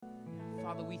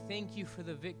Father, we thank you for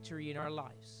the victory in our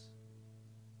lives.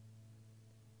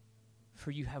 For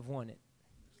you have won it.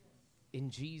 In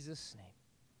Jesus'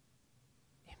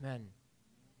 name. Amen.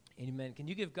 Amen. Can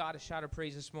you give God a shout of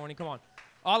praise this morning? Come on.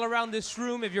 All around this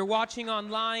room, if you're watching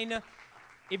online,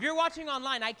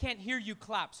 I can't hear you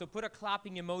clap. So put a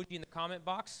clapping emoji in the comment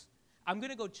box. I'm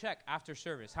going to go check after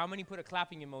service. How many put a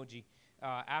clapping emoji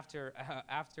after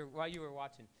while you were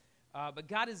watching? But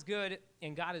God is good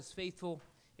and God is faithful.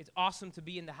 It's awesome to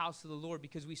be in the house of the Lord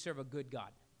because we serve a good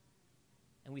God.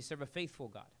 And we serve a faithful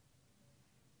God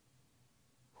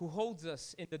who holds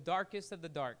us in the darkest of the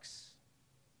darks.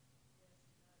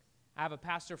 I have a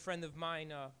pastor friend of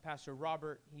mine, Pastor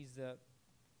Robert. He's the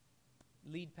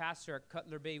lead pastor at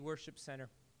Cutler Bay Worship Center.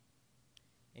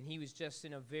 And he was just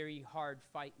in a very hard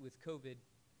fight with COVID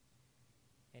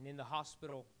and in the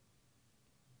hospital.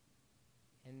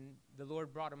 And the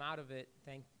Lord brought him out of it,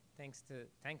 thanks to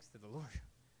the Lord,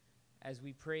 as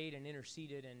we prayed and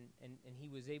interceded, and he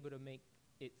was able to make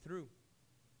it through.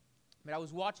 But I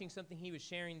was watching something he was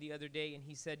sharing the other day, and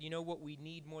he said, you know what we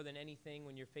need more than anything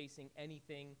when you're facing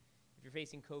anything, if you're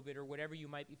facing COVID or whatever you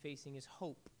might be facing, is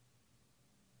hope.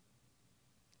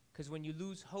 Because when you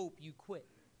lose hope, you quit.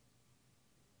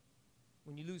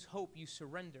 When you lose hope, you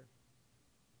surrender.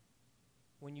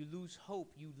 When you lose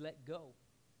hope, you let go.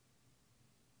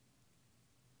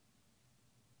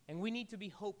 And we need to be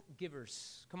hope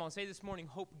givers. Come on, say this morning,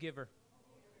 hope giver.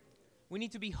 We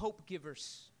need to be hope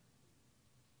givers.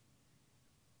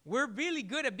 We're really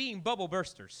good at being bubble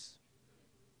bursters.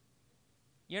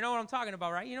 You know what I'm talking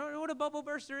about, right? You know what a bubble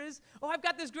burster is? Oh, I've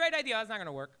got this great idea. That's not going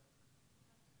to work.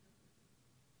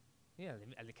 Yeah,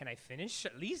 can I finish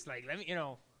at least? Let me,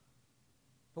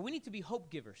 But we need to be hope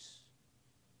givers,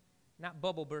 not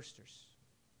bubble bursters.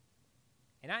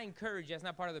 And I encourage you, that's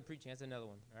not part of the preaching, that's another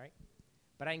one, all right?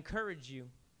 But I encourage you,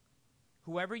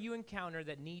 whoever you encounter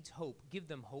that needs hope, give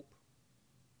them hope.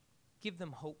 Give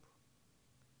them hope.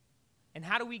 And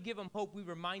how do we give them hope? We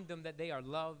remind them that they are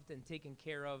loved and taken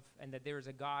care of and that there is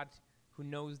a God who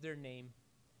knows their name.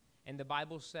 And the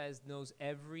Bible says knows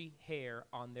every hair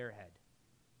on their head.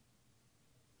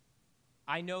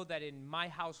 I know that in my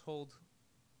household,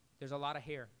 there's a lot of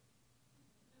hair.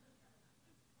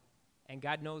 And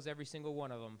God knows every single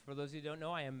one of them. For those who don't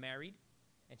know, I am married.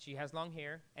 And she has long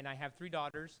hair, and I have 3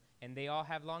 daughters, and they all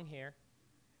have long hair.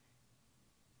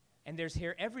 And there's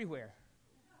hair everywhere.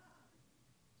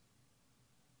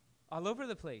 All over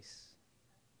the place.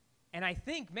 And I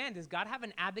think, man, does God have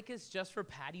an abacus just for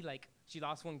Patty? Like, she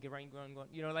lost one, get right, going.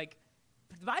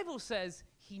 The Bible says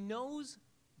he knows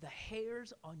the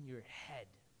hairs on your head.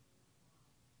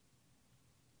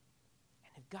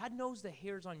 And if God knows the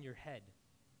hairs on your head,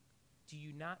 do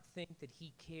you not think that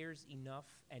he cares enough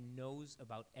and knows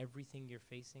about everything you're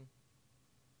facing?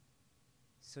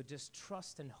 So just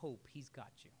trust and hope he's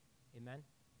got you. Amen?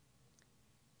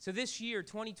 So this year,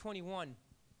 2021,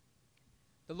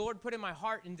 the Lord put in my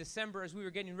heart in December as we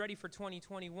were getting ready for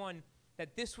 2021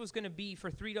 that this was going to be for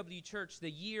 3W Church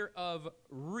the year of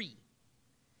re.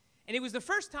 And it was the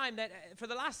first time that for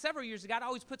the last several years, God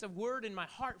always puts a word in my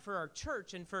heart for our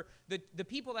church and for the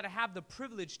people that I have the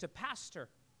privilege to pastor.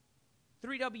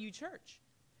 3W Church.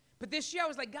 But this year I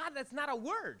was like, God, that's not a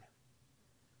word.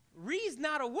 Re's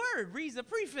not a word. Re's a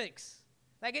prefix.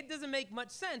 Like, it doesn't make much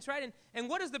sense, right? And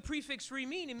what does the prefix re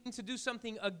mean? It means to do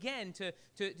something again, to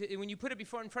when you put it in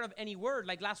front of any word.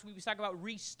 Like last week we talked about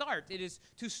restart. It is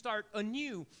to start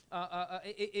anew.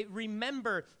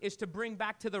 Remember is to bring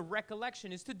back to the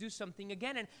recollection, is to do something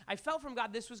again. And I felt from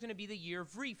God this was going to be the year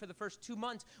of re. For the first 2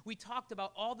 months, we talked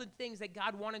about all the things that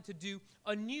God wanted to do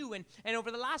anew. And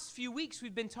over the last few weeks,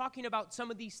 we've been talking about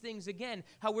some of these things again,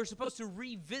 how we're supposed to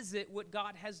revisit what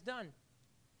God has done,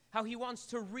 how he wants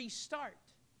to restart.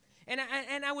 And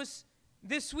I was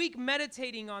this week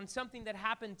meditating on something that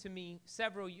happened to me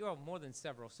more than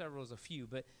several is a few,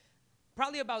 but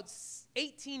probably about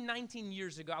 18, 19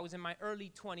 years ago. I was in my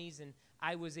early 20s, and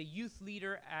I was a youth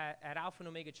leader at Alpha and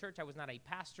Omega Church. I was not a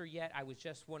pastor yet. I was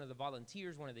just one of the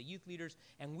volunteers, one of the youth leaders,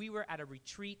 and we were at a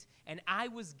retreat, and I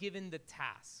was given the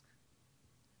task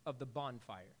of the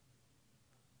bonfire.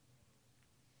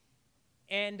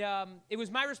 And it was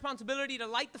my responsibility to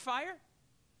light the fire.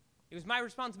 It was my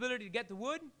responsibility to get the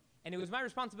wood, and it was my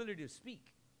responsibility to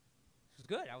speak. It was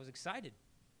good. I was excited.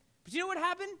 But you know what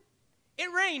happened? It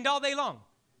rained all day long.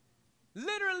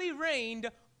 Literally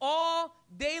rained all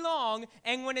day long,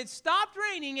 and when it stopped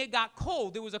raining, it got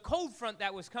cold. There was a cold front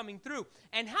that was coming through.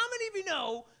 And how many of you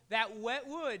know that wet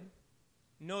wood,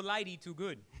 no lighty too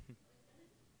good?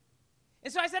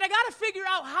 And so I said, I got to figure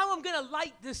out how I'm going to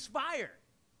light this fire.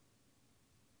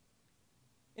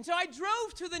 And so I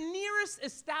drove to the nearest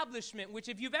establishment, which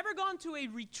if you've ever gone to a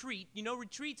retreat, you know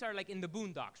retreats are like in the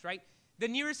boondocks, right? The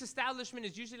nearest establishment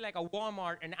is usually like a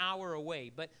Walmart an hour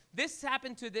away. But this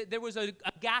happened there was a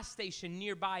gas station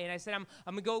nearby. And I said,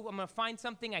 I'm going to find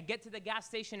something. I get to the gas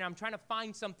station, and I'm trying to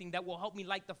find something that will help me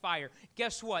light the fire.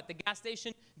 Guess what? The gas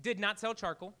station did not sell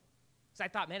charcoal. So I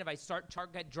thought, man, if I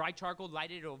get dry charcoal, light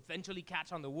it, it'll eventually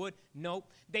catch on the wood. Nope.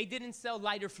 They didn't sell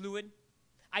lighter fluid.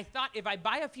 I thought if I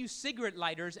buy a few cigarette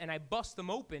lighters and I bust them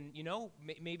open, you know,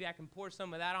 maybe I can pour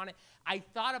some of that on it. I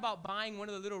thought about buying one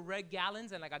of the little red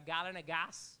gallons and like a gallon of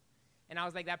gas. And I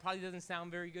was like, that probably doesn't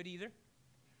sound very good either.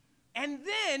 And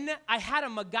then I had a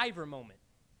MacGyver moment.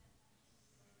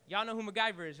 Y'all know who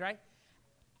MacGyver is, right?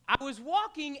 I was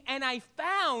walking and I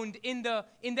found in the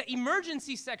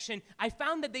emergency section, I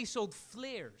found that they sold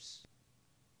flares.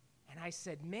 And I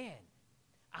said, man,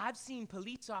 I've seen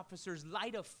police officers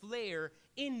light a flare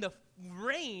in the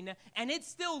rain, and it's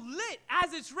still lit.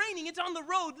 As it's raining, it's on the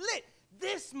road lit.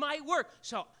 This might work.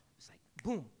 So it's like,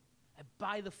 boom. I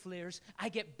buy the flares. I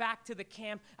get back to the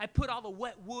camp. I put all the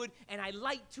wet wood, and I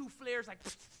light 2 flares, like,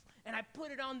 and I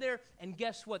put it on there, and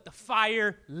guess what? The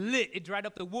fire lit. It dried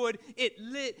up the wood. It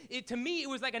lit. To me, it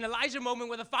was like an Elijah moment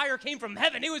where the fire came from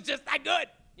heaven. It was just that good,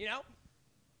 you know?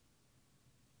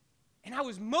 And I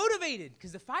was motivated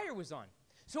because the fire was on.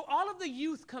 So all of the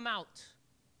youth come out,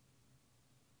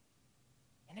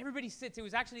 and everybody sits. It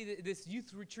was actually this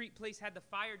youth retreat place had the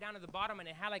fire down at the bottom, and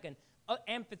it had like an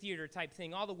amphitheater type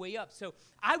thing all the way up. So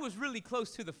I was really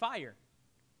close to the fire.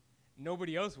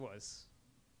 Nobody else was.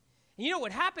 And you know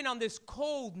what happened on this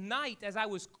cold night as I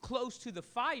was close to the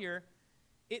fire?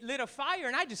 It lit a fire,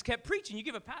 and I just kept preaching. You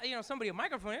give somebody a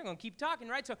microphone, they're going to keep talking,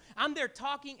 right? So I'm there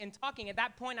talking and talking. At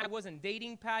that point, I wasn't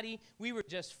dating Patty. We were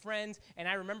just friends, and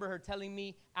I remember her telling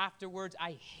me afterwards,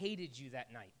 I hated you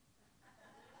that night.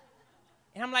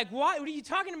 And I'm like, what are you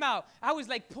talking about? I was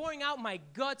like pouring out my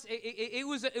guts.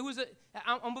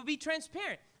 I'm going to be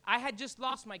transparent. I had just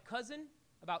lost my cousin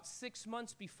about 6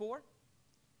 months before.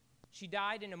 She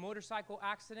died in a motorcycle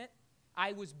accident.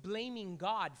 I was blaming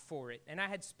God for it, and I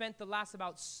had spent the last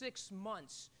about 6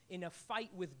 months in a fight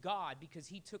with God because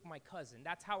he took my cousin.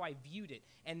 That's how I viewed it.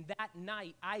 And that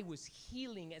night, I was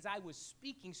healing as I was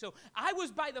speaking. So I was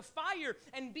by the fire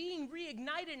and being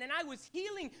reignited, and I was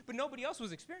healing, but nobody else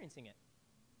was experiencing it.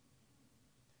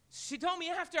 She told me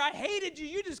after, I hated you.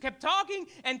 You just kept talking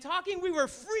and talking. We were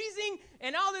freezing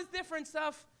and all this different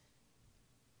stuff.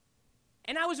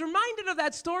 And I was reminded of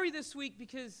that story this week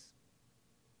because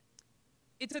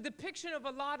it's a depiction of a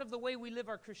lot of the way we live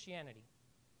our Christianity.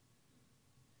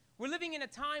 We're living in a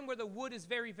time where the wood is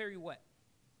very, very wet.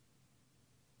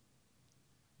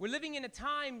 We're living in a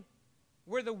time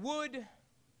where the wood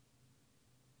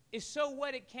is so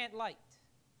wet it can't light.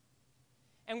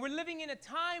 And we're living in a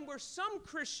time where some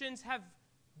Christians have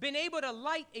been able to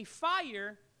light a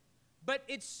fire, but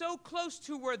it's so close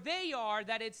to where they are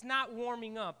that it's not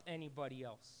warming up anybody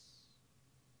else.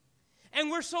 And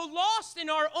we're so lost in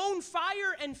our own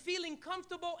fire and feeling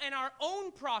comfortable in our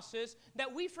own process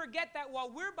that we forget that while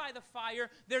we're by the fire,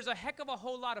 there's a heck of a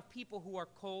whole lot of people who are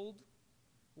cold,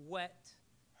 wet,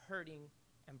 hurting,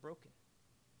 and broken.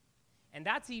 And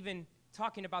that's even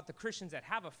talking about the Christians that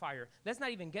have a fire. Let's not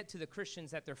even get to the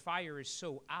Christians that their fire is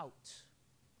so out,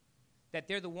 that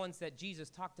they're the ones that Jesus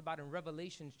talked about in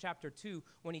Revelation chapter 2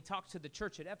 when he talks to the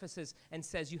church at Ephesus and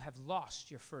says, you have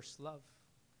lost your first love.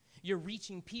 You're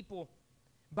reaching people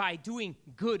by doing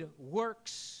good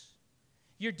works.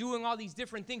 You're doing all these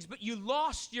different things, but you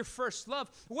lost your first love.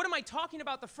 What am I talking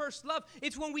about, the first love?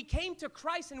 It's when we came to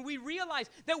Christ and we realized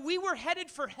that we were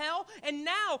headed for hell, and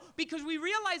now, because we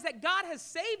realize that God has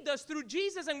saved us through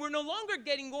Jesus and we're no longer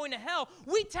going to hell,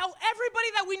 we tell everybody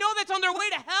that we know that's on their way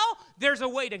to hell, there's a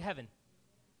way to heaven.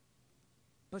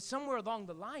 But somewhere along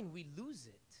the line, we lose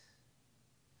it.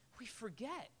 We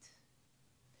forget.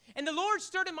 And the Lord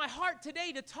stirred in my heart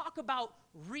today to talk about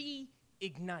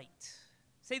reignite.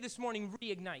 Say this morning,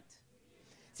 reignite.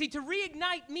 See, to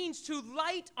reignite means to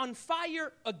light on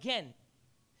fire again,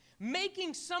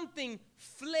 making something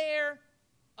flare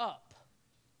up.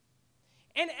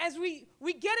 And as we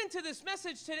get into this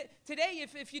message today,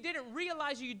 if you didn't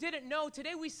realize or you didn't know,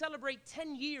 today we celebrate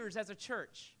 10 years as a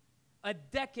church, a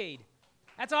decade.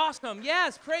 That's awesome.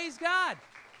 Yes, praise God.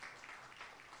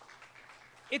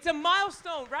 It's a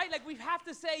milestone, right? Like we have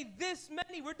to say this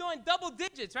many. We're doing double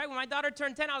digits, right? When my daughter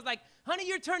turned 10, I was like, honey,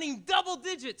 you're turning double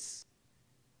digits.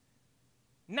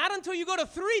 Not until you go to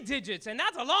 3 digits, and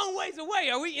that's a long ways away.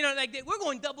 Are we, we're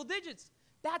going double digits.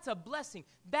 That's a blessing.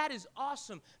 That is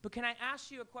awesome. But can I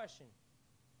ask you a question?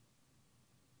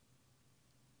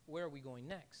 Where are we going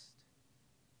next?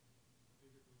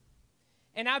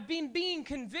 And I've been being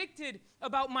convicted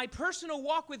about my personal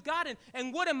walk with God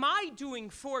and what am I doing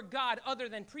for God other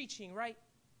than preaching, right?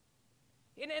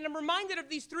 And I'm reminded of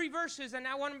these 3 verses, and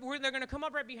they're going to come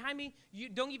up right behind me. You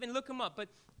don't even look them up. But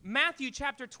Matthew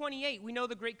chapter 28, we know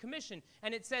the Great Commission.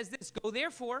 And it says this, go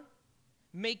therefore,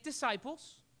 make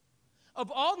disciples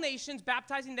of all nations,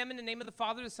 baptizing them in the name of the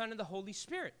Father, the Son, and the Holy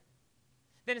Spirit.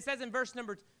 Then it says in verse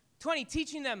number 20,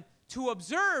 teaching them to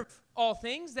observe all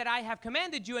things that I have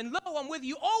commanded you. And lo, I'm with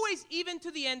you always, even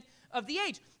to the end of the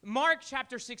age. Mark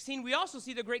chapter 16, we also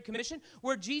see the Great Commission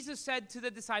where Jesus said to the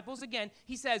disciples again,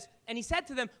 he says, and he said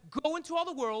to them, go into all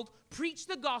the world, preach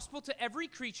the gospel to every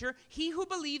creature. He who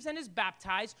believes and is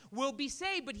baptized will be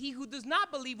saved, but he who does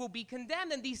not believe will be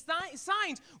condemned. And these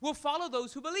signs will follow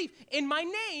those who believe. In my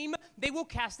name, they will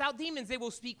cast out demons. They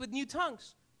will speak with new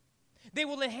tongues. They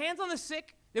will lay hands on the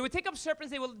sick. They will take up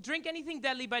serpents. They will drink anything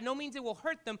deadly. By no means it will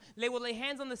hurt them. They will lay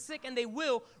hands on the sick, and they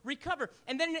will recover.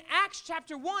 And then in Acts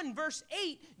chapter 1, verse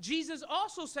 8, Jesus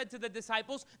also said to the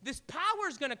disciples, this power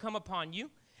is going to come upon you,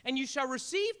 and you shall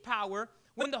receive power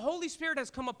when the Holy Spirit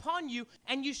has come upon you,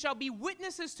 and you shall be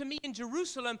witnesses to me in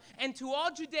Jerusalem and to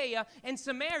all Judea and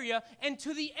Samaria and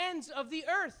to the ends of the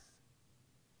earth.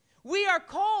 We are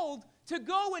called to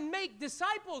go and make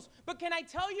disciples. But can I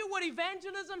tell you what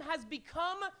evangelism has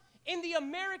become in the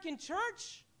American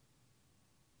church?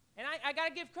 And I got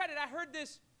to give credit. I heard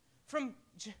this from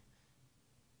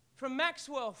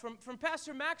Maxwell, from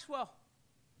Pastor Maxwell.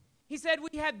 He said,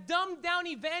 we have dumbed down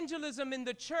evangelism in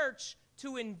the church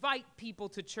to invite people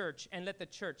to church and let the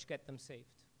church get them saved.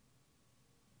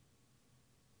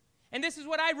 And this is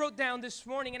what I wrote down this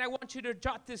morning, and I want you to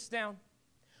jot this down.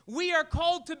 We are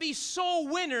called to be soul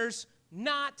winners,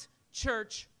 not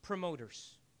church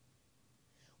promoters.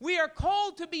 We are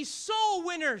called to be soul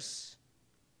winners,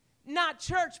 not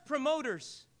church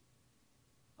promoters.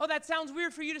 Oh, that sounds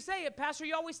weird for you to say it, Pastor.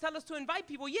 You always tell us to invite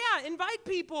people. Yeah, invite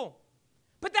people.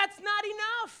 But that's not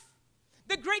enough.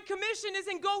 The Great Commission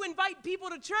isn't go invite people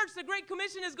to church. The Great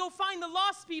Commission is go find the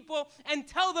lost people and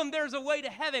tell them there's a way to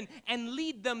heaven and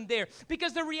lead them there.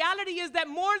 Because the reality is that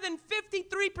more than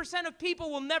 53% of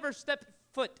people will never step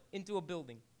foot into a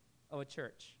building of a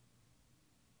church.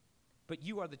 But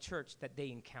you are the church that they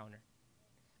encounter.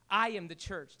 I am the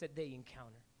church that they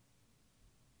encounter.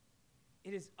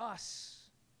 It is us.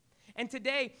 And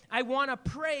today, I want to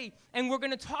pray, and we're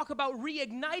going to talk about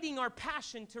reigniting our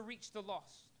passion to reach the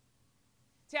lost.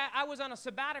 See, I was on a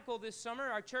sabbatical this summer.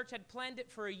 Our church had planned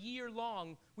it for a year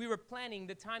long. We were planning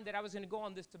the time that I was going to go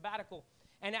on this sabbatical.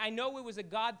 And I know it was a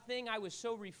God thing. I was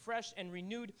so refreshed and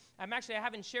renewed. I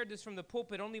haven't shared this from the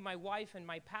pulpit. Only my wife and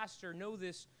my pastor know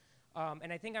this.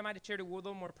 And I think I might have shared it with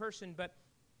one more person. But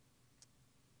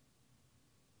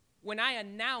when I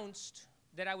announced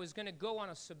that I was going to go on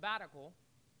a sabbatical,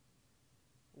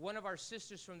 one of our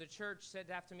sisters from the church said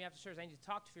after me after service, I need to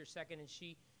talk to you for a second. And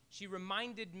she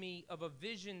reminded me of a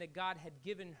vision that God had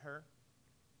given her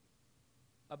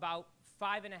about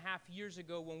 5.5 years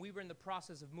ago when we were in the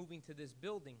process of moving to this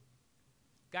building.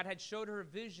 God had showed her a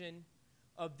vision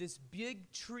of this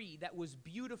big tree that was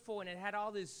beautiful, and it had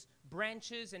all these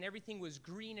branches, and everything was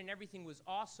green, and everything was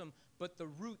awesome, but the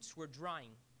roots were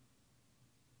drying.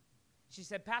 She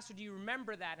said, Pastor, do you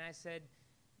remember that? And I said,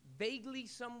 vaguely,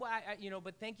 somewhat,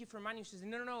 but thank you for reminding me. She said,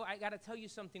 no, I got to tell you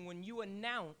something. When you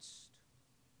announced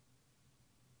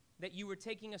that you were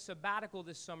taking a sabbatical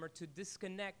this summer to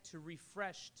disconnect, to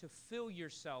refresh, to fill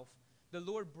yourself, the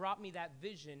Lord brought me that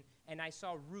vision, and I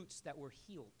saw roots that were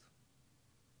healed.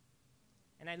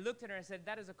 And I looked at her and I said,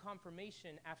 that is a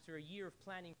confirmation after a year of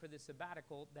planning for this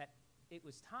sabbatical that it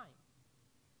was time.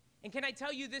 And can I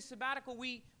tell you, this sabbatical,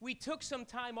 we took some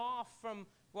time off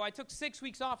I took 6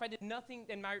 weeks off. I did nothing,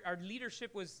 and our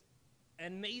leadership was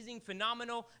amazing,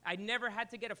 phenomenal. I never had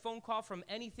to get a phone call from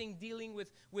anything dealing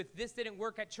with this didn't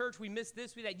work at church. We missed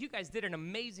this, that. You guys did an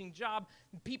amazing job.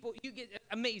 People, you get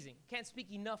amazing. Can't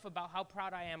speak enough about how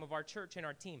proud I am of our church and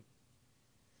our team.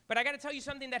 But I got to tell you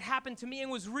something that happened to me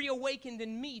and was reawakened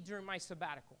in me during my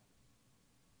sabbatical.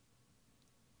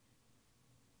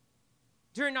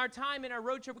 During our time in our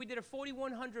road trip, we did a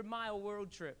 4,100-mile road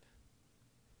trip.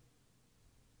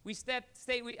 I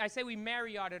say we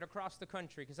Marrioted across the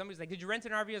country, because somebody's like, did you rent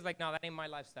an RV? I was like, no, that ain't my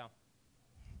lifestyle.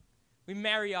 We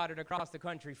Marrioted across the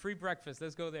country. Free breakfast.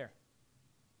 Let's go there.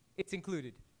 It's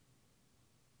included.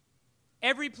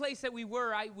 Every place that we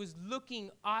were, I was looking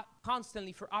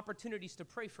constantly for opportunities to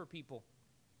pray for people,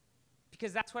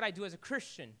 because that's what I do as a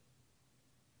Christian.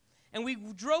 And we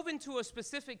drove into a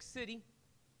specific city,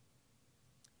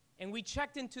 and we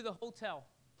checked into the hotel.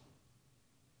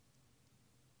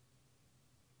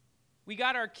 We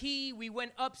got our key, we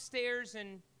went upstairs,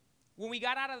 and when we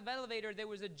got out of the elevator, there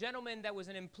was a gentleman that was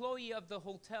an employee of the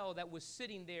hotel that was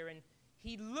sitting there, and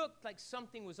he looked like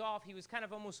something was off. He was kind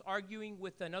of almost arguing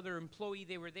with another employee.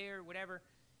 They were there, whatever.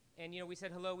 And, we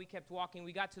said hello. We kept walking.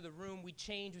 We got to the room. We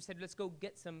changed. We said, let's go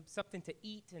get something to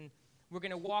eat, and we're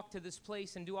going to walk to this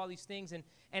place and do all these things.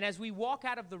 And as we walk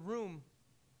out of the room,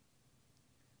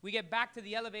 we get back to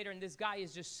the elevator, and this guy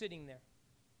is just sitting there.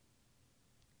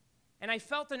 And I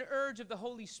felt an urge of the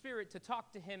Holy Spirit to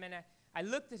talk to him, and I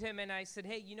looked at him, and I said,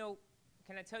 hey,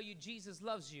 can I tell you Jesus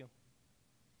loves you?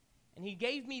 And he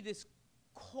gave me this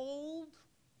cold,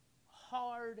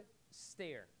 hard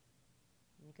stare.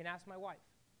 You can ask my wife.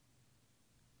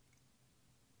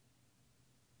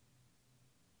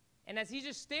 And as he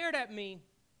just stared at me,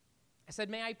 I said,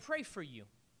 may I pray for you?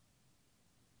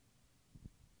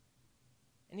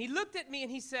 And he looked at me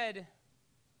and he said,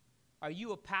 are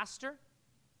you a pastor?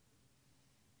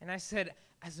 And I said,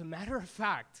 as a matter of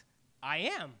fact,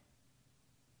 I am.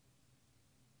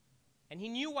 And he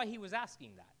knew why he was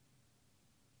asking that.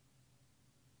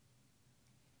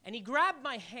 And he grabbed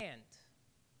my hand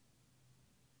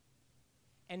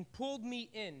and pulled me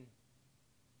in.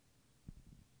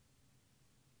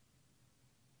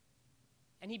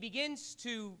 And he begins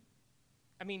to,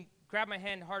 grab my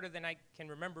hand harder than I can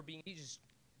remember being.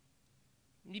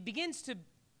 He begins to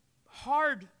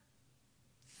hard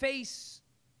face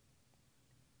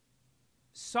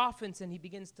softens, and he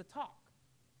begins to talk.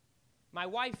 My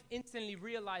wife instantly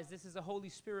realized this is a Holy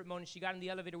Spirit moment. She got in the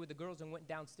elevator with the girls and went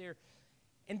downstairs.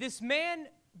 And this man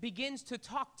begins to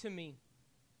talk to me.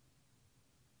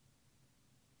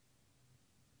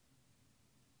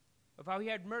 Of how he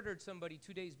had murdered somebody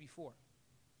 2 days before.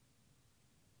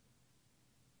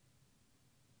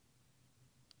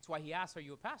 That's why he asked, are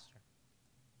you a pastor?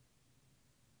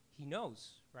 He knows,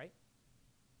 right?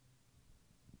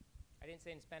 I didn't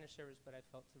say in Spanish service, but I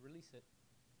felt to release it.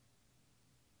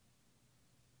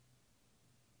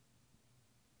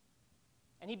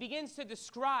 And he begins to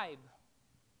describe,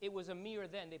 it was a mirror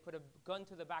then. They put a gun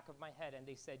to the back of my head and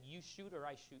they said, you shoot or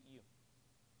I shoot you.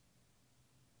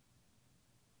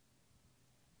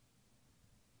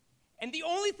 And the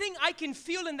only thing I can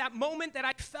feel in that moment that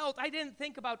I felt, I didn't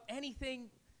think about anything.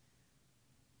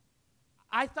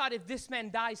 I thought if this man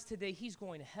dies today, he's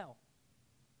going to hell.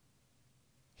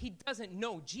 He doesn't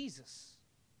know Jesus.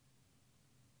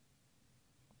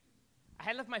 I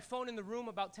had left my phone in the room.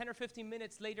 About 10 or 15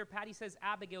 minutes later, Patty says,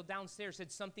 Abigail downstairs said,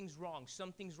 something's wrong,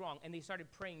 something's wrong. And they started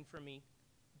praying for me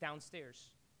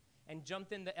downstairs. And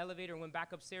jumped in the elevator and went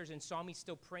back upstairs and saw me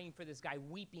still praying for this guy,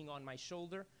 weeping on my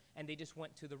shoulder. And they just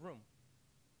went to the room.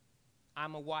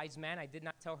 I'm a wise man. I did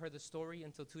not tell her the story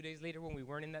until 2 days later when we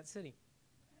weren't in that city.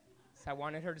 So I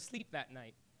wanted her to sleep that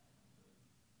night.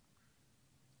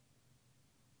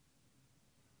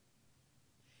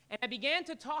 And I began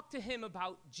to talk to him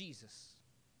about Jesus.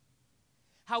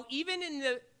 How even in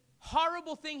the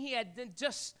horrible thing he had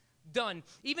just done,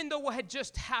 even though what had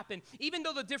just happened, even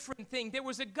though the different thing, there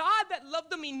was a God that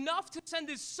loved him enough to send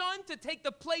his son to take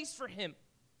the place for him.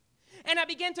 And I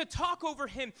began to talk over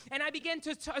him, and I began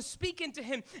to speak into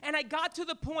him, and I got to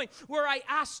the point where I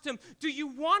asked him, do you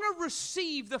want to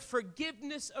receive the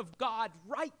forgiveness of God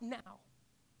right now?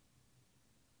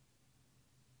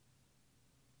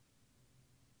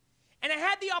 And I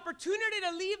had the opportunity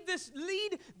to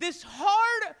lead this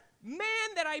hard man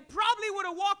that I probably would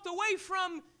have walked away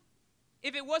from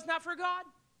if it was not for God,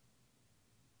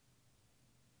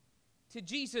 to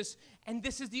Jesus. And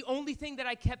this is the only thing that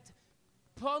I kept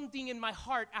prompting in my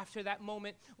heart after that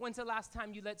moment. When's the last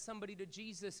time you led somebody to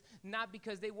Jesus? Not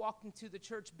because they walked into the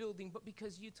church building, but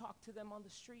because you talked to them on the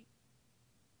street.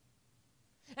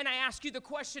 And I ask you the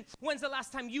question, when's the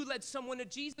last time you led someone to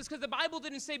Jesus? Because the Bible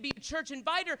didn't say be a church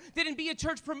inviter, didn't be a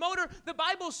church promoter. The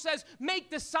Bible says make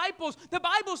disciples. The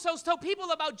Bible says tell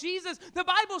people about Jesus. The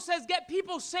Bible says get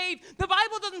people saved. The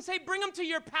Bible doesn't say bring them to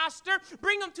your pastor,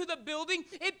 bring them to the building.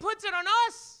 It puts it on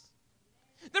us.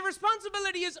 The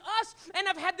responsibility is us, and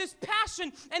I've had this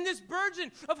passion and this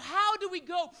burden of how do we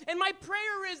go. And my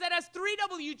prayer is that as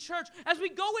 3W Church, as we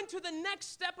go into the next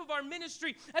step of our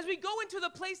ministry, as we go into the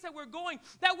place that we're going,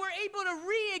 that we're able to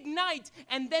reignite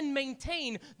and then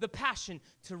maintain the passion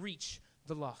to reach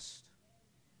the lost.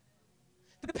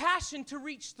 The passion to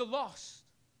reach the lost.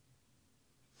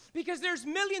 Because there's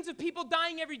millions of people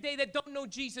dying every day that don't know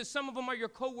Jesus. Some of them are your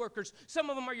coworkers. Some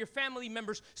of them are your family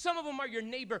members. Some of them are your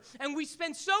neighbor. And we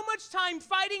spend so much time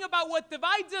fighting about what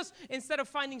divides us instead of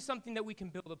finding something that we can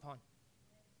build upon.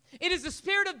 It is the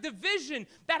spirit of division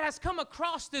that has come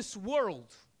across this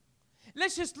world.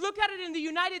 Let's just look at it in the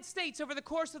United States over the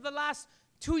course of the last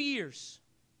 2 years.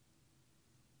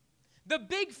 The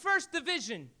big first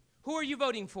division, who are you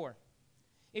voting for?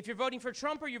 If you're voting for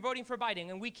Trump or you're voting for Biden,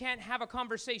 and we can't have a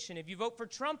conversation. If you vote for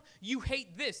Trump, you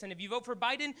hate this. And if you vote for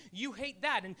Biden, you hate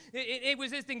that. And it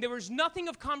was this thing. There was nothing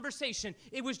of conversation.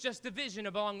 It was just division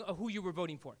among who you were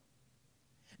voting for.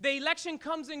 The election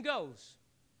comes and goes.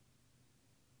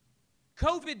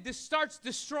 COVID starts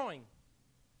destroying.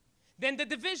 Then the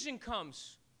division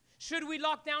comes. Should we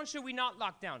lock down? Should we not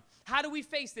lock down? How do we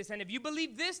face this? And if you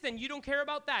believe this, then you don't care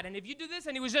about that. And if you do this,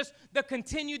 and it was just the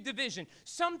continued division.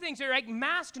 Some things are like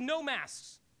mask, no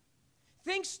masks.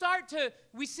 Things start to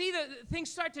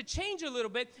change a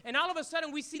little bit, and all of a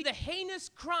sudden we see the heinous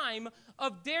crime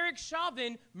of Derek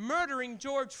Chauvin murdering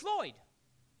George Floyd.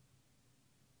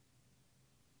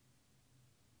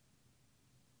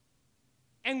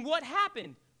 And what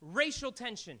happened? Racial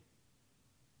tension.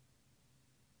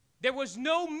 There was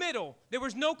no middle. There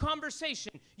was no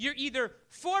conversation. You're either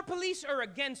for police or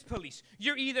against police.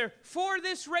 You're either for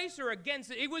this race or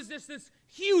against it. It was just this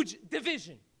huge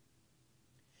division.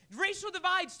 Racial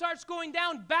divide starts going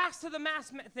down back to the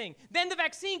mask thing. Then the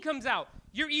vaccine comes out.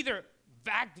 You're either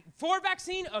for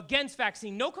vaccine, against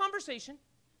vaccine. No conversation.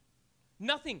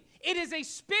 Nothing. It is a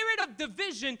spirit of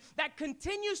division that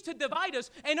continues to divide us,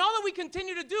 and all that we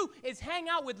continue to do is hang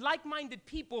out with like-minded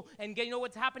people, and you know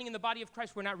what's happening in the body of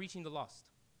Christ? We're not reaching the lost.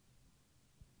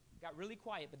 Got really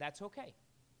quiet, but that's okay.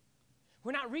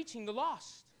 We're not reaching the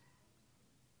lost.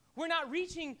 We're not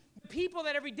reaching the people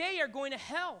that every day are going to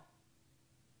hell.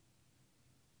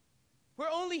 We're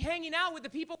only hanging out with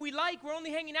the people we like. We're only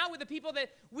hanging out with the people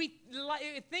that we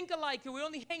think alike. We're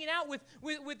only hanging out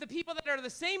with the people that are the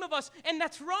same of us, and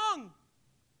that's wrong.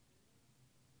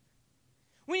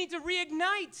 We need to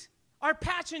reignite our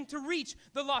passion to reach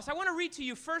the lost. I want to read to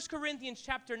you 1 Corinthians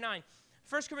chapter 9.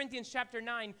 1 Corinthians chapter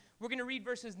 9, we're going to read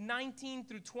verses 19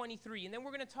 through 23, and then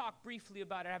we're going to talk briefly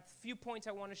about it. I have a few points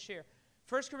I want to share.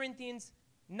 1 Corinthians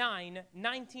 9,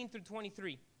 19 through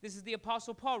 23. This is the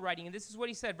Apostle Paul writing, and this is what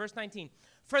he said, verse 19.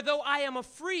 For though I am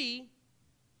free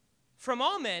from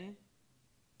all men,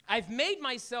 I've made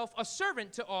myself a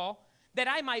servant to all, that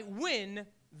I might win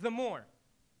the more.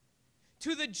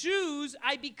 To the Jews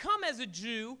I become as a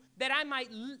Jew, that I might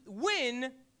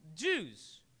win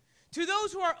Jews. To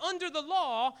those who are under the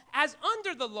law, as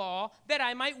under the law, that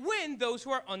I might win those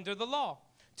who are under the law.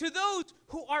 To those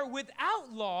who are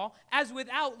without law, as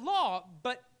without law,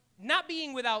 but not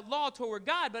being without law toward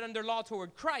God, but under law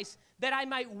toward Christ, that I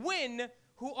might win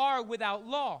who are without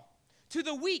law. To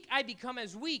the weak I become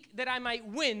as weak, that I might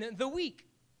win the weak.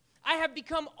 I have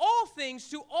become all things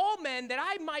to all men, that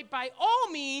I might by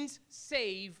all means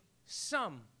save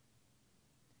some.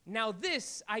 Now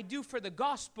this I do for the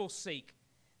gospel's sake,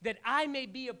 that I may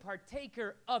be a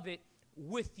partaker of it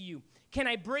with you. Can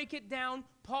I break it down?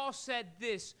 Paul said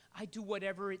this: I do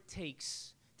whatever it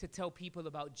takes to tell people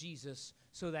about Jesus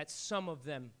so that some of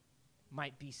them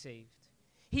might be saved.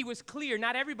 He was clear,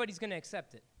 not everybody's going to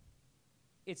accept it.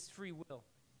 It's free will.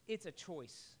 It's a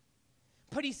choice.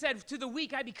 But he said, to the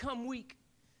weak I become weak.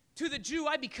 To the Jew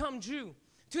I become Jew.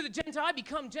 To the Gentile I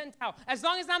become Gentile. As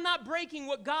long as I'm not breaking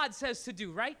what God says to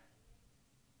do, right?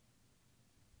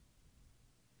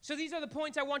 So these are the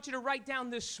points I want you to write down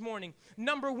this morning.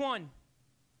 Number one,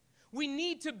 we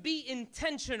need to be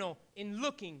intentional in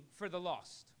looking for the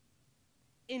lost.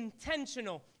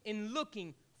 Intentional in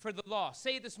looking for the lost.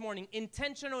 Say it this morning.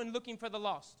 Intentional in looking for the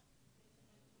lost.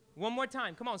 One more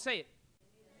time. Come on, say it.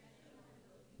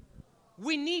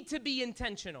 We need to be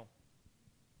intentional.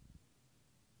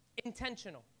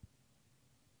 Intentional.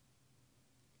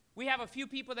 We have a few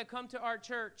people that come to our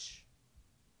church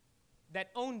that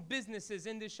own businesses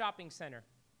in this shopping center.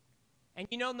 And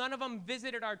you know, none of them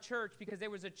visited our church because there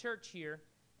was a church here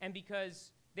and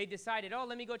because they decided, oh,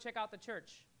 let me go check out the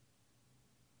church.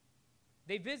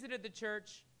 They visited the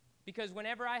church because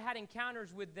whenever I had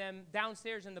encounters with them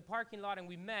downstairs in the parking lot and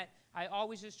we met, I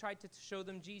always just tried to show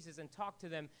them Jesus and talk to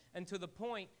them, and to the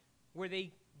point where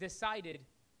they decided,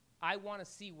 I want to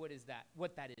see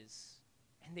what that is.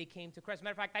 And they came to Christ.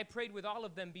 Matter of fact, I prayed with all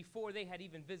of them before they had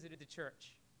even visited the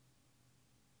church.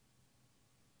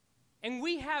 And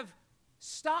we have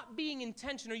stopped being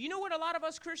intentional. You know what a lot of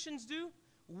us Christians do?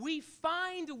 We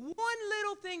find one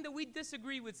little thing that we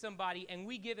disagree with somebody and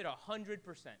we give it 100%.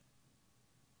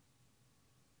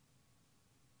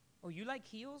 Oh, you like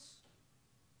heels?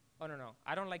 Oh, no.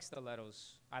 I don't like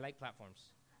stilettos. I like platforms.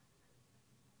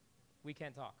 We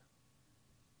can't talk.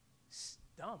 It's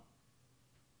dumb.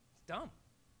 It's dumb.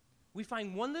 We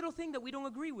find one little thing that we don't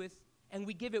agree with and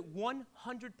we give it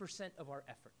 100% of our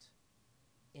effort,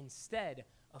 instead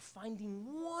of finding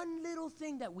one little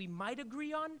thing that we might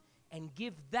agree on and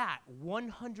give that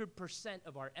 100%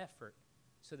 of our effort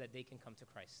so that they can come to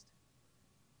Christ.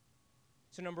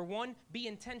 So number one, be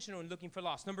intentional in looking for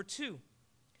lost. Number two,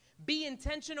 be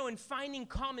intentional in finding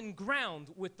common ground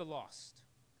with the lost.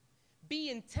 Be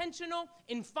intentional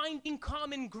in finding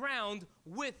common ground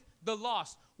with the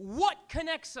lost. What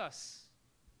connects us?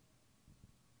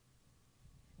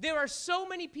 There are so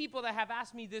many people that have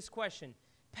asked me this question.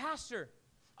 Pastor,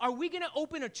 are we going to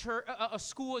open a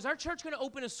school? Is our church going to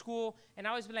open a school? And I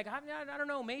always be like, I don't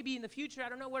know, maybe in the future. I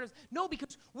don't know what it is. No,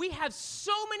 because we have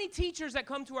so many teachers that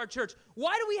come to our church.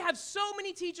 Why do we have so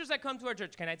many teachers that come to our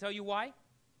church? Can I tell you why? I'm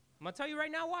going to tell you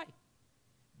right now why.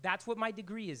 That's what my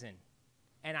degree is in.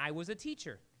 And I was a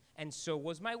teacher. And so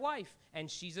was my wife.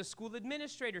 And she's a school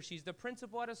administrator. She's the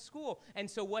principal at a school. And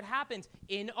so what happens?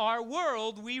 In our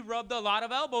world, we rubbed a lot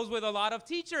of elbows with a lot of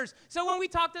teachers. So when we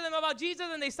talked to them about Jesus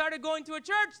and they started going to a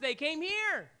church, they came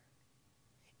here.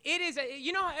 It is,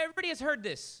 everybody has heard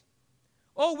this.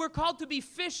 Oh, we're called to be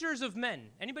fishers of men.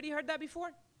 Anybody heard that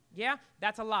before? Yeah?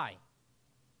 That's a lie.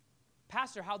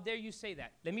 Pastor, how dare you say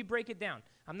that? Let me break it down.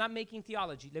 I'm not making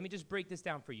theology. Let me just break this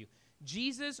down for you.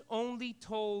 Jesus only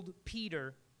told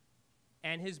Peter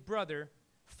and his brother,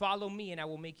 follow me and I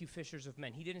will make you fishers of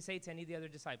men. He didn't say it to any of the other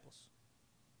disciples.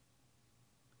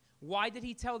 Why did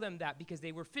he tell them that? Because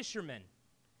they were fishermen.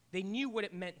 They knew what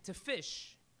it meant to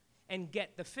fish and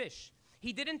get the fish.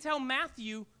 He didn't tell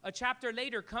Matthew a chapter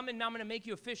later, come and now I'm going to make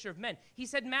you a fisher of men. He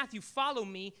said, Matthew, follow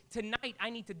me. Tonight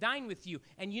I need to dine with you.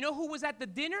 And you know who was at the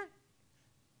dinner?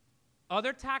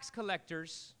 Other tax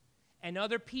collectors and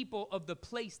other people of the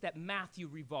place that Matthew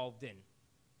revolved in.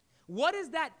 What does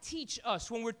that teach us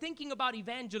when we're thinking about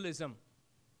evangelism?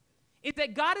 Is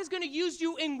that God is going to use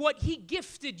you in what he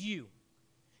gifted you.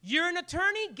 You're an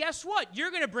attorney, guess what?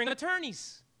 You're going to bring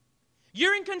attorneys.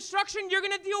 You're in construction, you're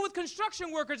going to deal with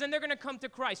construction workers and they're going to come to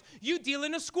Christ. You deal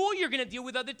in a school, you're going to deal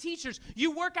with other teachers.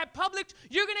 You work at Publix,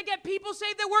 you're going to get people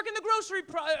saved that work in the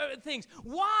grocery things.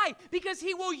 Why? Because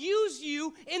he will use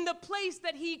you in the place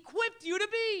that he equipped you to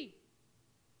be.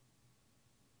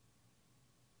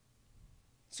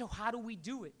 So how do we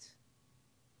do it?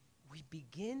 We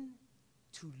begin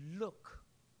to look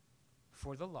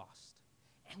for the lost.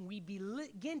 And we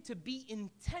begin to be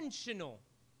intentional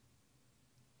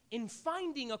in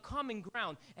finding a common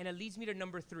ground. And it leads me to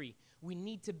number three. We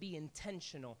need to be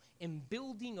intentional in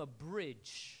building a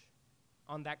bridge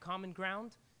on that common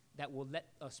ground that will let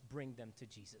us bring them to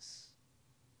Jesus.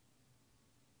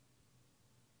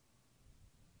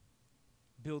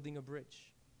 Building a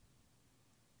bridge.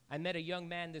 I met a young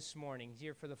man this morning. He's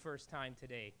here for the first time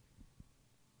today.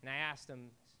 And I asked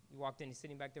him, he walked in, he's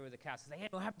sitting back there with a cast. I was like, hey,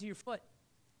 what happened to your foot?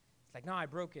 It's like, no, I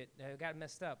broke it. I got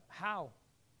messed up. How?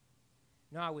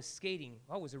 No, I was skating.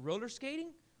 Oh, was it roller skating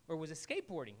or was it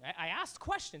skateboarding? I asked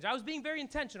questions. I was being very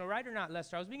intentional, right or not,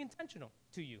 Lester? I was being intentional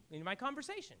to you in my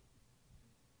conversation.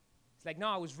 It's like, no,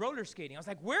 I was roller skating. I was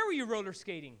like, where were you roller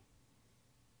skating?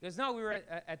 He goes, no, we were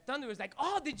at Thunder. It was like,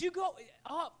 oh, did you go?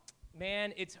 Oh,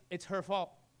 man, it's her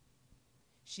fault.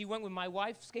 She went with my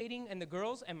wife skating and the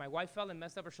girls, and my wife fell and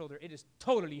messed up her shoulder. It is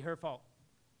totally her fault.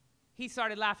 He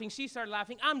started laughing. She started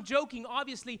laughing. I'm joking,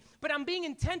 obviously, but I'm being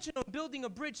intentional in building a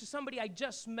bridge to somebody I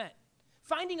just met,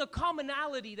 finding a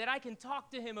commonality that I can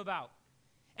talk to him about.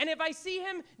 And if I see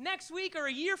him next week or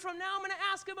a year from now, I'm going to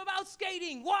ask him about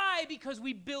skating. Why? Because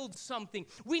we build something.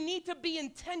 We need to be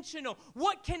intentional.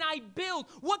 What can I build?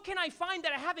 What can I find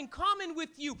that I have in common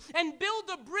with you? And build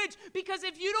a bridge, because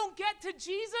if you don't get to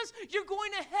Jesus, you're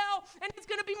going to hell, and it's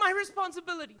going to be my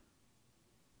responsibility.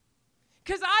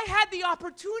 Because I had the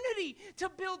opportunity to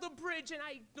build a bridge, and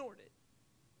I ignored it.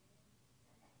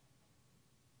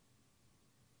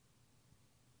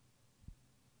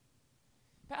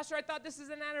 Pastor, I thought this is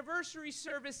an anniversary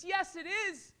service. Yes, it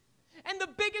is. And the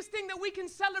biggest thing that we can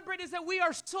celebrate is that we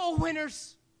are soul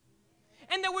winners.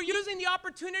 And that we're using the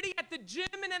opportunity at the gym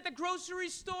and at the grocery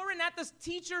store and at the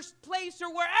teacher's place or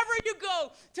wherever you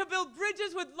go to build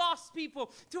bridges with lost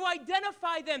people, to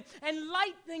identify them and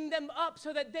lighting them up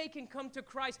so that they can come to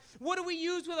Christ. What do we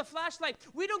use with a flashlight?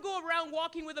 We don't go around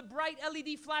walking with a bright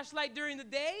LED flashlight during the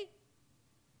day.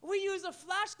 We use a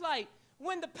flashlight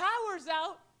when the power's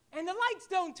out and the lights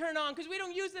don't turn on, because we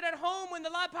don't use it at home when the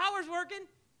power's working.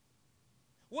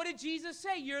 What did Jesus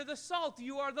say? You're the salt,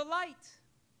 you are the light.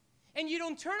 And you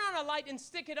don't turn on a light and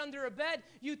stick it under a bed.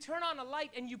 You turn on a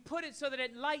light and you put it so that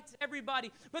it lights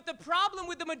everybody. But the problem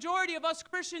with the majority of us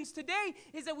Christians today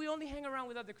is that we only hang around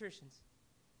with other Christians.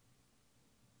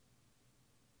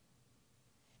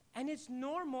 And it's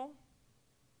normal.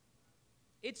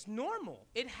 It's normal.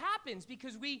 It happens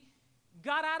because we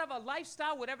got out of a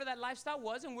lifestyle, whatever that lifestyle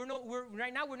was, and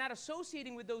right now we're not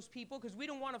associating with those people because we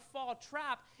don't want to fall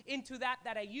trap into that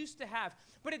I used to have.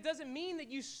 But it doesn't mean that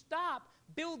you stop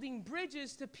building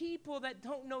bridges to people that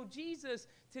don't know Jesus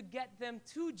to get them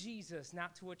to Jesus,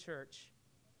 not to a church.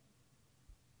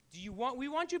 We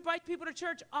want you to invite people to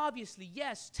church? Obviously,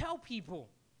 yes. Tell people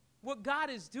what God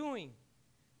is doing.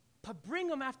 But bring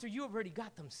them after you already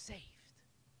got them saved.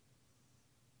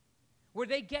 Where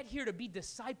they get here to be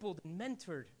discipled and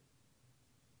mentored.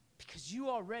 Because you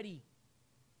already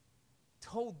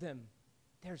told them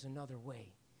there's another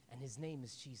way. And his name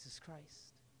is Jesus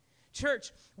Christ.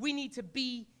 Church, we need to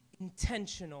be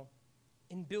intentional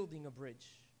in building a bridge.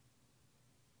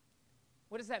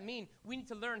 What does that mean? We need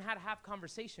to learn how to have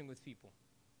conversation with people.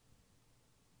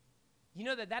 You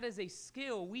know that is a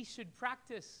skill we should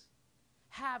practice.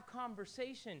 Have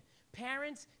conversation.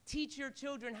 Parents, teach your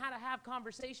children how to have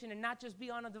conversation and not just be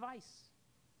on a device.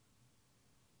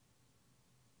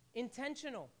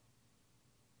 Intentional.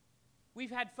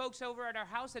 We've had folks over at our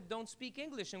house that don't speak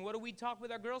English, and what do we talk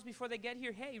with our girls before they get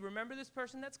here? Hey, remember this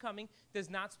person that's coming does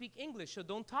not speak English, so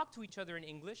don't talk to each other in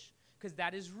English because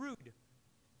that is rude.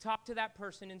 Talk to that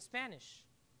person in Spanish.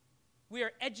 We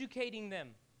are educating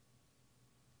them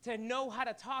to know how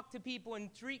to talk to people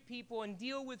and treat people and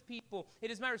deal with people.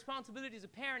 It is my responsibility as a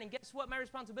parent, and guess what? My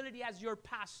responsibility as your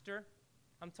pastor,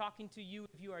 I'm talking to you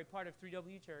if you are a part of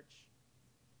 3W Church.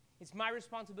 It's my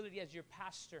responsibility as your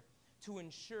pastor to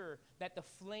ensure that the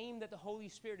flame that the Holy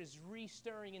Spirit is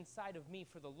re-stirring inside of me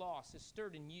for the lost is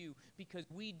stirred in you, because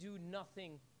we do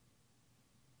nothing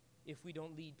if we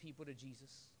don't lead people to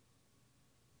Jesus.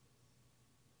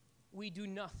 We do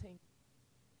nothing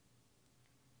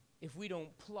if we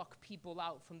don't pluck people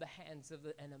out from the hands of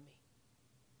the enemy.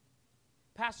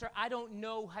 Pastor, I don't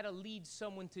know how to lead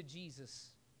someone to Jesus.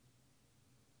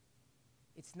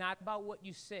 It's not about what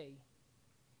you say.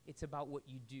 It's about what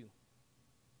you do.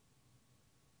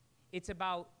 It's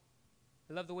about,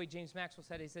 I love the way James Maxwell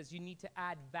said it. He says, you need to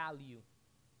add value.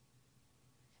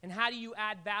 And how do you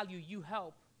add value? You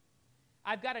help.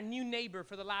 I've got a new neighbor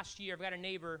for the last year. I've got a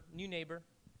new neighbor.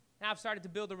 Now I've started to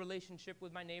build a relationship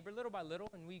with my neighbor little by little,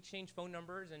 and we exchange phone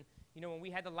numbers. And, you know, when we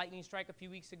had the lightning strike a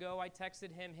few weeks ago, I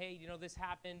texted him, hey, you know, this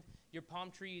happened. Your palm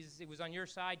trees, it was on your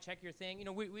side. Check your thing. You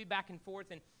know, we back and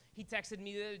forth. And he texted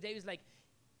me the other day. He was like,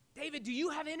 David, do you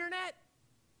have internet?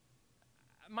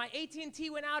 My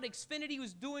AT&T went out. Xfinity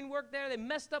was doing work there. They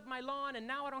messed up my lawn, and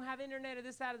now I don't have internet or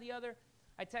this, that, or the other.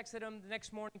 I texted him the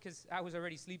next morning because I was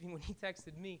already sleeping when he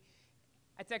texted me.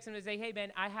 I texted him to say, hey,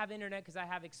 man, I have internet because I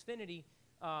have Xfinity.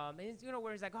 And you know,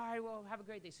 where he's like, all right, well, have a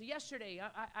great day. So yesterday,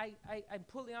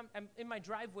 I'm in my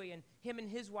driveway, and him and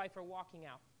his wife are walking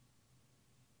out.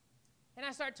 And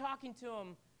I start talking to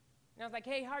him, and I was like,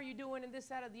 hey, how are you doing, and this,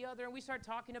 that, or the other. And we start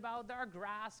talking about our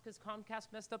grass, because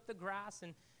Comcast messed up the grass.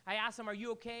 And I asked him, are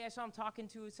you okay? I saw him talking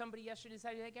to somebody yesterday. He's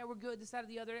like, yeah, we're good, this, that, or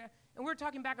the other. And we're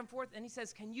talking back and forth, and he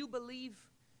says, can you believe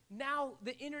now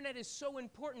the internet is so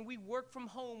important? We work from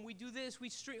home, we do this, we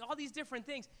stream, all these different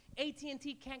things.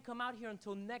 AT&T can't come out here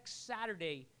until next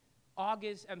Saturday,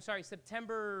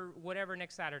 September, whatever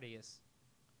next Saturday is.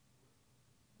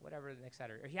 Whatever the next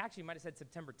Saturday. Or he actually might have said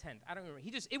September 10th. I don't remember.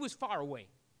 It was far away.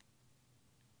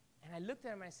 And I looked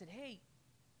at him and I said, hey,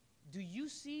 do you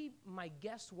see my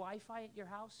guest Wi-Fi at your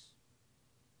house?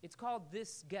 It's called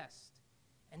This Guest.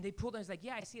 And they pulled it. I was like,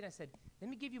 yeah, I see it. I said, let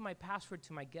me give you my password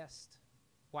to my guest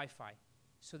Wi-Fi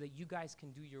so that you guys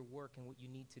can do your work and what you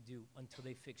need to do until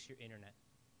they fix your internet.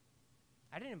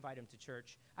 I didn't invite him to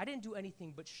church. I didn't do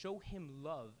anything but show him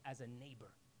love as a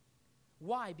neighbor.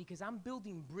 Why? Because I'm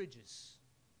building bridges.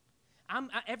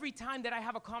 Every time that I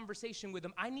have a conversation with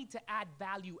him, I need to add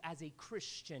value as a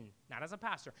Christian, not as a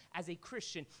pastor, as a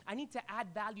Christian. I need to add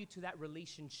value to that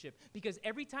relationship, because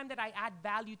every time that I add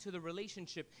value to the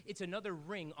relationship, it's another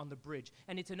ring on the bridge,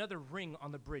 and it's another ring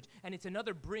on the bridge, and it's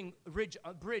another ring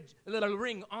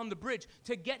on the bridge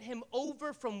to get him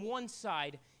over from one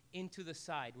side into the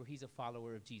side where he's a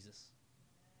follower of Jesus.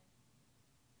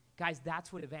 Guys,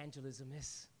 that's what evangelism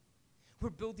is. We're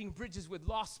building bridges with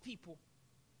lost people.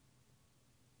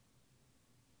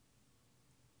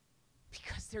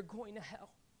 Because they're going to hell.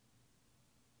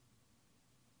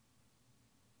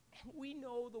 And we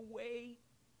know the way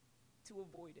to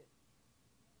avoid it.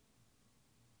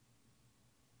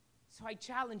 So I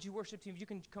challenge you, worship team, if you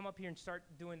can come up here and start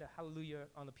doing the hallelujah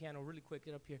on the piano really quick.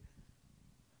 Get up here.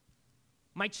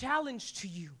 My challenge to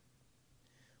you,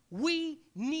 we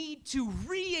need to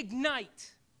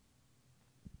reignite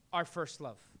our first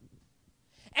love.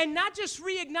 And not just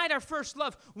reignite our first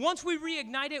love. Once we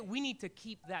reignite it, we need to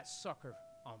keep that sucker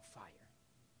on fire.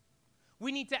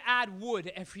 We need to add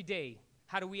wood every day.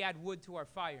 How do we add wood to our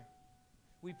fire?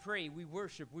 We pray, we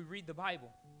worship, we read the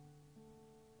Bible.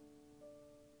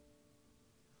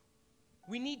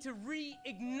 We need to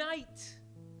reignite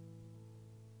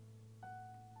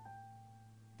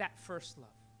that first love.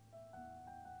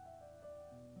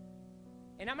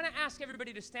 And I'm going to ask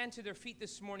everybody to stand to their feet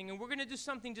this morning, and we're going to do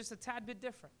something just a tad bit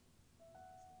different.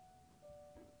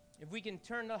 If we can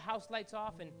turn the house lights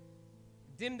off and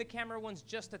dim the camera ones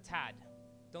just a tad.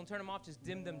 Don't turn them off, just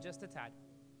dim them just a tad.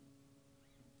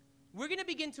 We're going to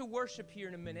begin to worship here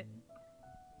in a minute.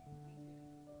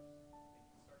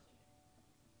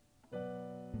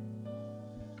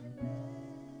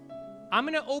 I'm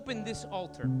going to open this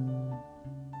altar.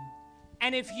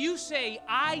 And if you say,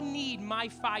 I need my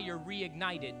fire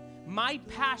reignited, my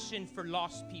passion for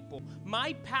lost people,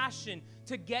 my passion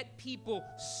to get people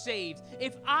saved,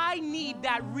 if I need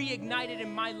that reignited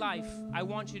in my life, I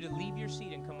want you to leave your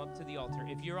seat and come up to the altar.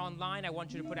 If you're online, I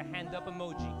want you to put a hand up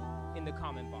emoji in the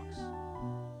comment box.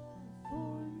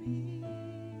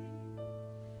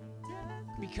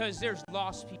 Because there's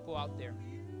lost people out there,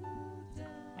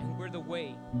 and we're the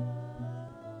way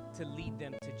to lead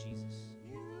them to Jesus.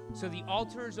 So the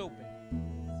altar is open.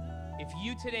 If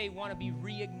you today want to be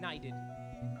reignited,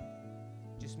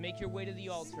 just make your way to the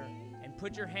altar and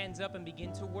put your hands up and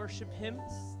begin to worship Him.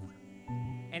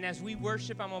 And as we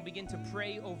worship, I'm going to begin to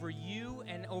pray over you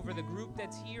and over the group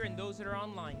that's here and those that are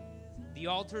online. The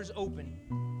altar is open.